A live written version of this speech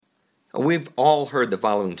We've all heard the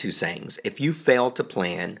following two sayings. If you fail to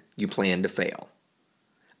plan, you plan to fail.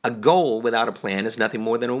 A goal without a plan is nothing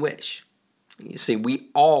more than a wish. You see, we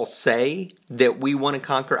all say that we want to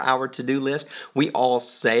conquer our to-do list. We all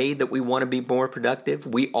say that we want to be more productive.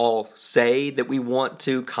 We all say that we want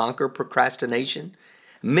to conquer procrastination.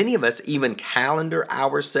 Many of us even calendar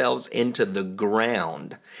ourselves into the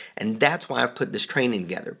ground. And that's why I've put this training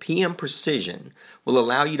together. PM Precision will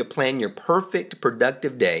allow you to plan your perfect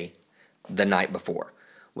productive day the night before,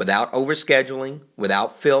 without overscheduling,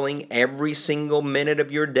 without filling every single minute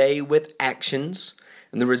of your day with actions.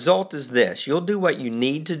 And the result is this: you'll do what you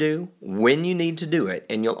need to do when you need to do it,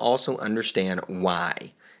 and you'll also understand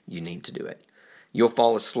why you need to do it. You'll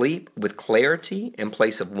fall asleep with clarity in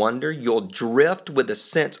place of wonder. You'll drift with a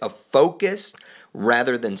sense of focus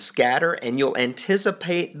rather than scatter, and you'll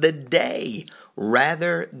anticipate the day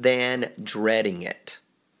rather than dreading it.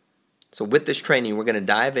 So with this training, we're going to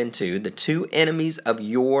dive into the two enemies of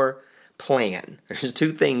your plan. There's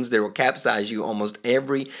two things that will capsize you almost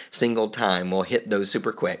every single time. We'll hit those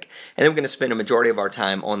super quick. And then we're going to spend a majority of our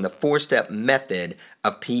time on the 4-step method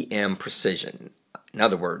of PM Precision. In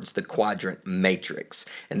other words, the quadrant matrix.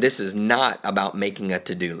 And this is not about making a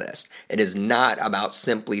to-do list. It is not about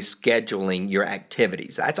simply scheduling your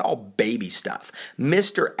activities. That's all baby stuff.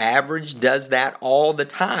 Mr. Average does that all the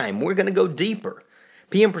time. We're going to go deeper.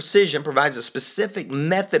 PM Precision provides a specific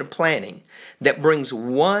method of planning that brings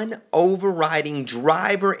one overriding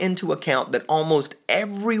driver into account that almost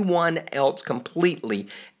everyone else completely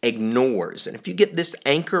ignores. And if you get this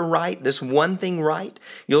anchor right, this one thing right,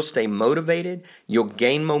 you'll stay motivated, you'll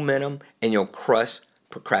gain momentum, and you'll crush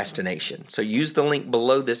procrastination. So use the link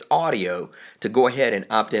below this audio to go ahead and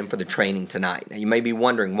opt in for the training tonight. Now you may be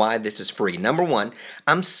wondering why this is free. Number one,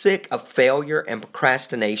 I'm sick of failure and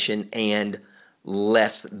procrastination and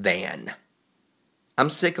less than. I'm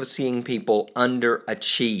sick of seeing people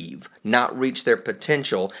underachieve, not reach their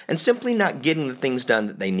potential, and simply not getting the things done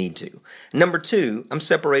that they need to. Number two, I'm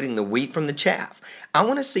separating the wheat from the chaff. I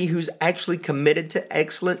want to see who's actually committed to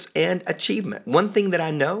excellence and achievement. One thing that I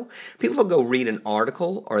know, people will go read an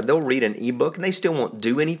article or they'll read an ebook and they still won't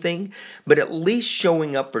do anything, but at least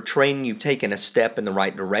showing up for training, you've taken a step in the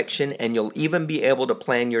right direction, and you'll even be able to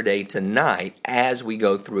plan your day tonight as we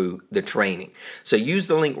go through the training. So use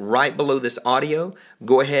the link right below this audio.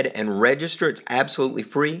 Go ahead and register. It's absolutely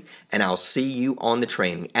free, and I'll see you on the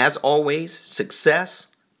training. As always, success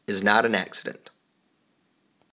is not an accident.